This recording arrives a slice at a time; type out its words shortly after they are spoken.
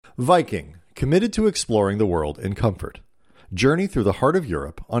Viking, committed to exploring the world in comfort. Journey through the heart of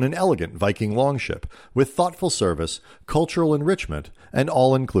Europe on an elegant Viking longship with thoughtful service, cultural enrichment, and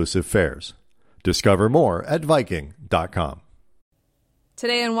all-inclusive fares. Discover more at Viking.com.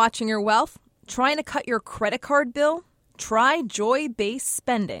 Today on Watching Your Wealth, trying to cut your credit card bill? Try joy-based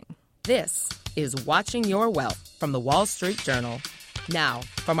spending. This is Watching Your Wealth from the Wall Street Journal. Now,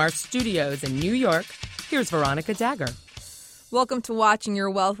 from our studios in New York, here's Veronica Dagger. Welcome to Watching Your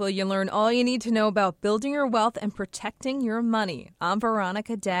Wealth, where you learn all you need to know about building your wealth and protecting your money. I'm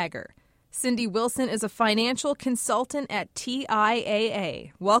Veronica Dagger. Cindy Wilson is a financial consultant at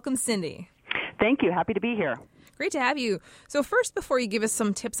TIAA. Welcome, Cindy. Thank you. Happy to be here. Great to have you. So first, before you give us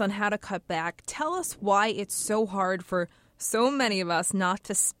some tips on how to cut back, tell us why it's so hard for so many of us not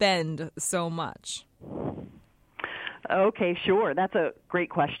to spend so much. Okay, sure. That's a great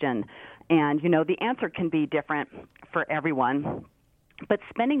question. And, the answer can be different for everyone. But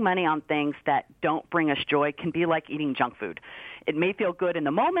spending money on things that don't bring us joy can be like eating junk food. It may feel good in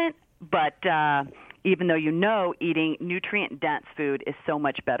the moment, but even though eating nutrient-dense food is so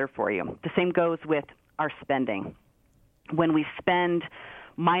much better for you. The same goes with our spending. When we spend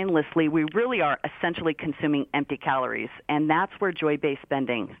mindlessly, we really are essentially consuming empty calories, and that's where joy-based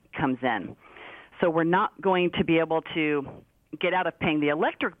spending comes in. So we're not going to be able to get out of paying the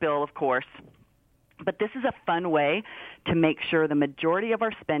electric bill, of course, but this is a fun way to make sure the majority of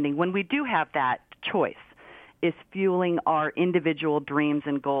our spending, when we do have that choice, is fueling our individual dreams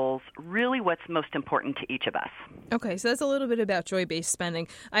and goals, really what's most important to each of us. Okay, so that's a little bit about joy-based spending.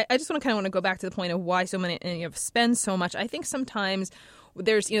 I just want to go back to the point of why so many spend so much. I think sometimes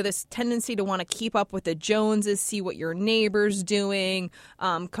there's this tendency to want to keep up with the Joneses, see what your neighbor's doing,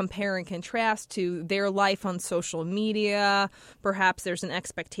 compare and contrast to their life on social media. Perhaps there's an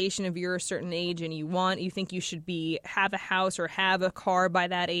expectation of you're a certain age and you think you should have a house or have a car by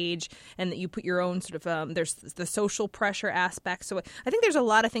that age, and that you put your own sort of there's the social pressure aspect. So I think there's a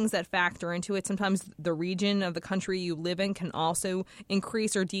lot of things that factor into it. Sometimes the region of the country you live in can also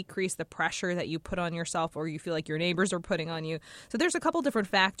increase or decrease the pressure that you put on yourself or you feel like your neighbors are putting on you. So there's a couple different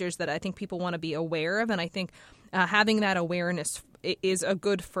factors that I think people want to be aware of, and I think having that awareness is a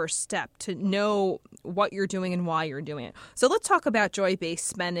good first step to know what you're doing and why you're doing it. So let's talk about joy-based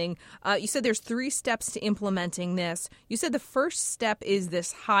spending. You said there's 3 steps to implementing this. You said the first step is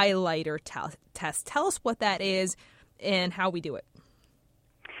this highlighter test. Tell us what that is and how we do it.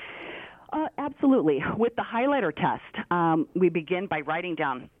 Absolutely. With the highlighter test, we begin by writing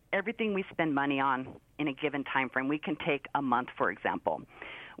down everything we spend money on in a given time frame. We can take a month, for example.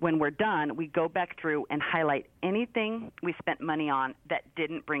 When we're done, we go back through and highlight anything we spent money on that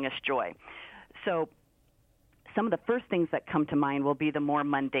didn't bring us joy. So some of the first things that come to mind will be the more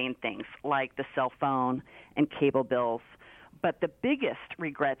mundane things, like the cell phone and cable bills. But the biggest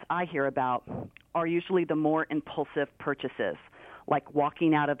regrets I hear about are usually the more impulsive purchases, like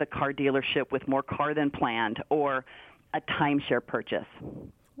walking out of the car dealership with more car than planned, or a timeshare purchase.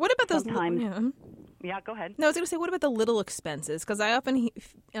 What about those? Yeah, go ahead. No, I was going to say, what about the little expenses? Because I often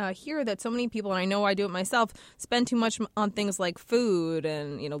hear that so many people, and I know I do it myself, spend too much on things like food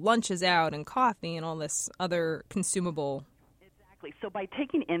and lunches out and coffee and all this other consumable. Exactly. So by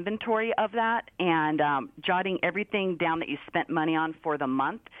taking inventory of that and jotting everything down that you spent money on for the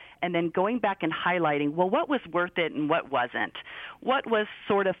month, and then going back and highlighting, well, what was worth it and what wasn't? What was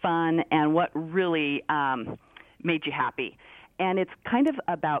sort of fun and what really made you happy? And it's kind of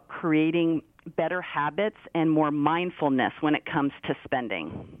about creating better habits and more mindfulness when it comes to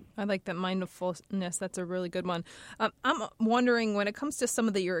spending. I like that mindfulness. That's a really good one. I'm wondering, when it comes to some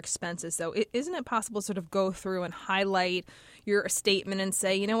of your expenses, though, isn't it possible to sort of go through and highlight your statement and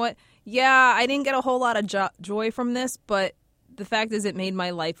say, you know what, yeah, I didn't get a whole lot of joy from this, but the fact is it made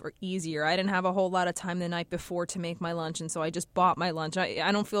my life easier. I didn't have a whole lot of time the night before to make my lunch, and so I just bought my lunch.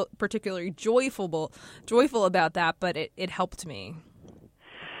 I don't feel particularly joyful about that, but it helped me.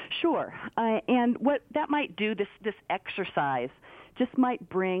 Sure. And what that might do, this exercise, just might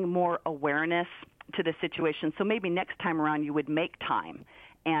bring more awareness to the situation. So maybe next time around you would make time.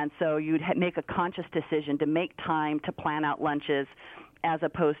 And so you'd make a conscious decision to make time to plan out lunches as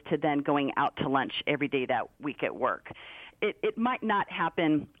opposed to then going out to lunch every day that week at work. It might not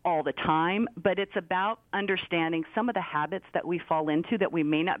happen all the time, but it's about understanding some of the habits that we fall into that we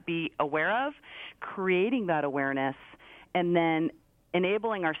may not be aware of, creating that awareness, and then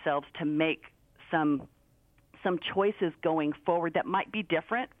enabling ourselves to make some choices going forward that might be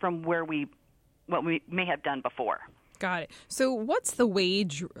different from what we may have done before. Got it. So what's the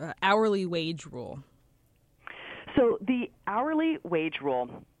hourly wage rule? So the hourly wage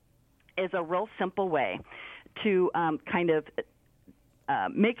rule is a real simple way to kind of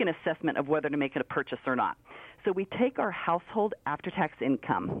make an assessment of whether to make it a purchase or not. So we take our household after-tax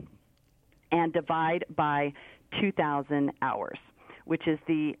income and divide by 2,000 hours, which is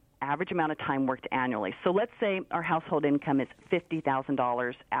the average amount of time worked annually. So let's say our household income is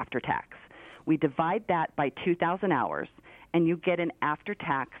 $50,000 after tax. We divide that by 2,000 hours, and you get an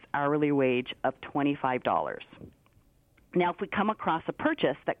after-tax hourly wage of $25. Now, if we come across a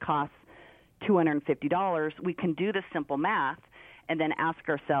purchase that costs $250, we can do the simple math and then ask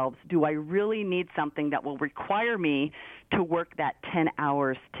ourselves, do I really need something that will require me to work that 10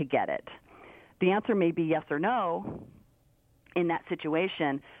 hours to get it? The answer may be yes or no in that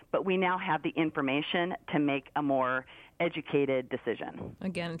situation, but we now have the information to make a more educated decision.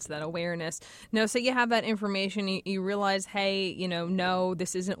 Again, it's that awareness. No, so you have that information, you realize, hey, no,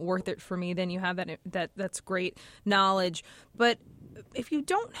 this isn't worth it for me. Then you have that's great knowledge. But if you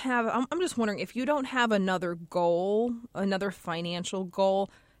don't have, I'm just wondering, if you don't have another goal, another financial goal,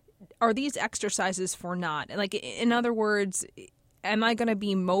 are these exercises for naught? Like, in other words, am I going to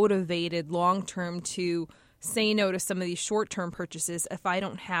be motivated long term to say no to some of these short-term purchases if I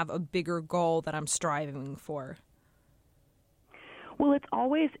don't have a bigger goal that I'm striving for? Well, it's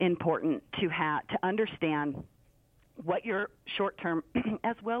always important to understand what your short-term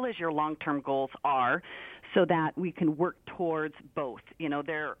as well as your long-term goals are so that we can work towards both.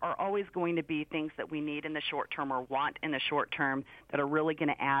 There are always going to be things that we need in the short term or want in the short term that are really going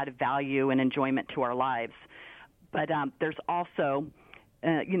to add value and enjoyment to our lives. But there's also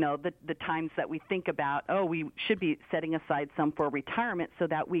the times that we think about, we should be setting aside some for retirement so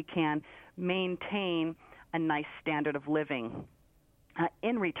that we can maintain a nice standard of living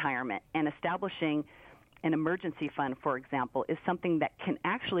in retirement. And establishing an emergency fund, for example, is something that can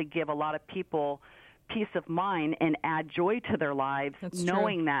actually give a lot of people peace of mind and add joy to their lives. That's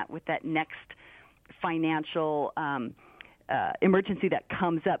knowing true. That with that next financial emergency that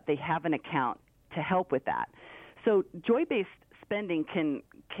comes up, they have an account to help with that. So joy-based spending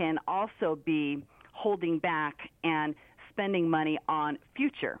can also be holding back and spending money on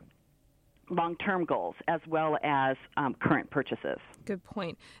future long-term goals as well as current purchases. Good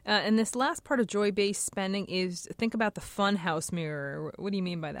point. And this last part of joy-based spending is think about the fun house mirror. What do you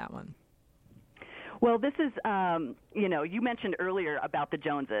mean by that one? Well, this is, you mentioned earlier about the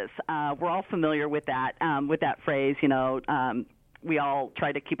Joneses. We're all familiar with that phrase. We all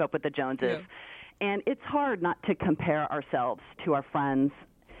try to keep up with the Joneses. Yeah. And it's hard not to compare ourselves to our friends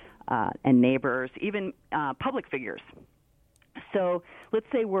and neighbors, even public figures. So let's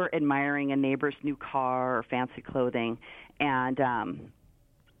say we're admiring a neighbor's new car or fancy clothing, and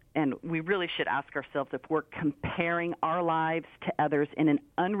we really should ask ourselves if we're comparing our lives to others in an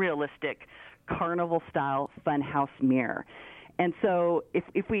unrealistic carnival-style funhouse mirror. And so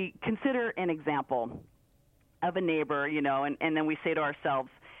if we consider an example of a neighbor, and then we say to ourselves,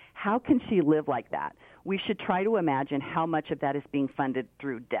 how can she live like that? We should try to imagine how much of that is being funded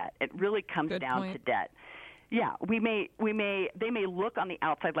through debt. It really comes down to debt. Yeah, they may look on the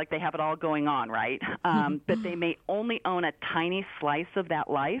outside like they have it all going on, right? But they may only own a tiny slice of that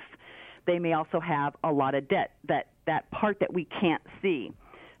life. They may also have a lot of debt, that part that we can't see.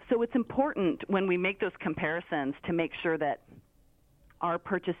 So it's important when we make those comparisons to make sure that our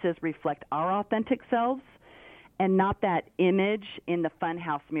purchases reflect our authentic selves and not that image in the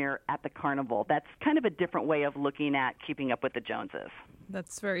funhouse mirror at the carnival. That's kind of a different way of looking at keeping up with the Joneses.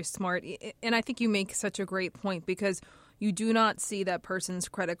 That's very smart. And I think you make such a great point because you do not see that person's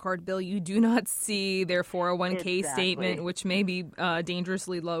credit card bill. You do not see their 401k statement, which may be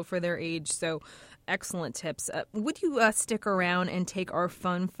dangerously low for their age. So excellent tips. Would you stick around and take our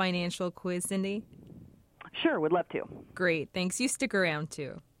fun financial quiz, Cindy? Sure, would love to. Great. Thanks. You stick around,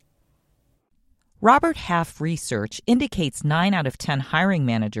 too. Robert Half research indicates 9 out of 10 hiring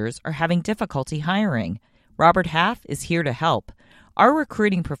managers are having difficulty hiring. Robert Half is here to help. Our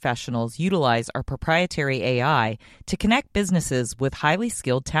recruiting professionals utilize our proprietary AI to connect businesses with highly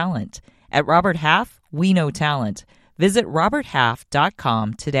skilled talent. At Robert Half, we know talent. Visit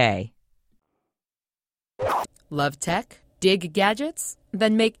roberthalf.com today. Love tech? Dig gadgets?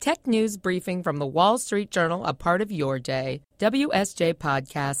 Then make Tech News Briefing from the Wall Street Journal a part of your day. WSJ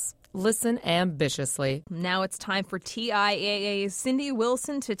Podcasts. Listen ambitiously. Now it's time for TIAA's Cindy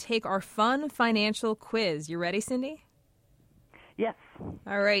Wilson to take our fun financial quiz. You ready, Cindy? Yes.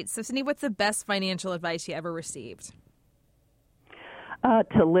 All right. So, Cindy, what's the best financial advice you ever received?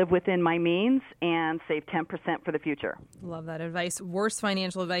 To live within my means and save 10% for the future. Love that advice. Worst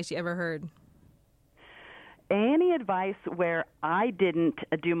financial advice you ever heard? Any advice where I didn't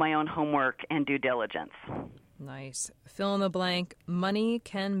do my own homework and due diligence. Nice. Fill in the blank. Money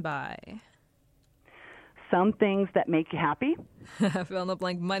can buy. some things that make you happy. Fill in the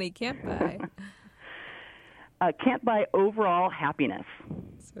blank, money can't buy. Can't buy overall happiness.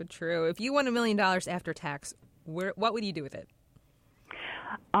 So true. If you won $1 million after tax, what would you do with it?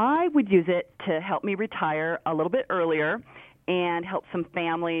 I would use it to help me retire a little bit earlier and help some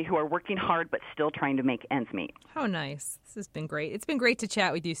family who are working hard but still trying to make ends meet. How nice. This has been great. It's been great to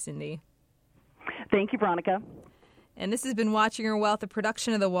chat with you, Cindy. Thank you, Veronica. And this has been Watching Your Wealth, a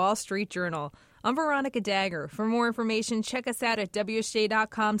production of the Wall Street Journal. I'm Veronica Dagger. For more information, check us out at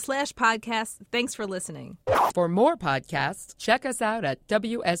WSJ.com/podcast. Thanks for listening. For more podcasts, check us out at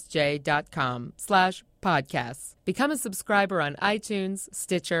WSJ.com/podcasts. Become a subscriber on iTunes,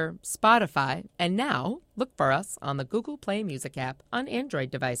 Stitcher, Spotify, and now look for us on the Google Play Music app on Android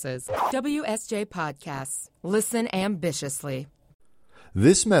devices. WSJ Podcasts. Listen ambitiously.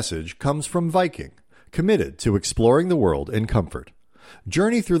 This message comes from Viking, committed to exploring the world in comfort.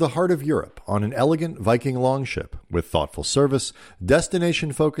 Journey through the heart of Europe on an elegant Viking longship with thoughtful service,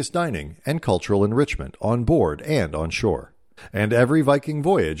 destination-focused dining, and cultural enrichment on board and on shore. And every Viking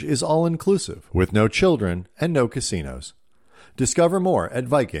voyage is all-inclusive with no children and no casinos. Discover more at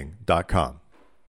Viking.com.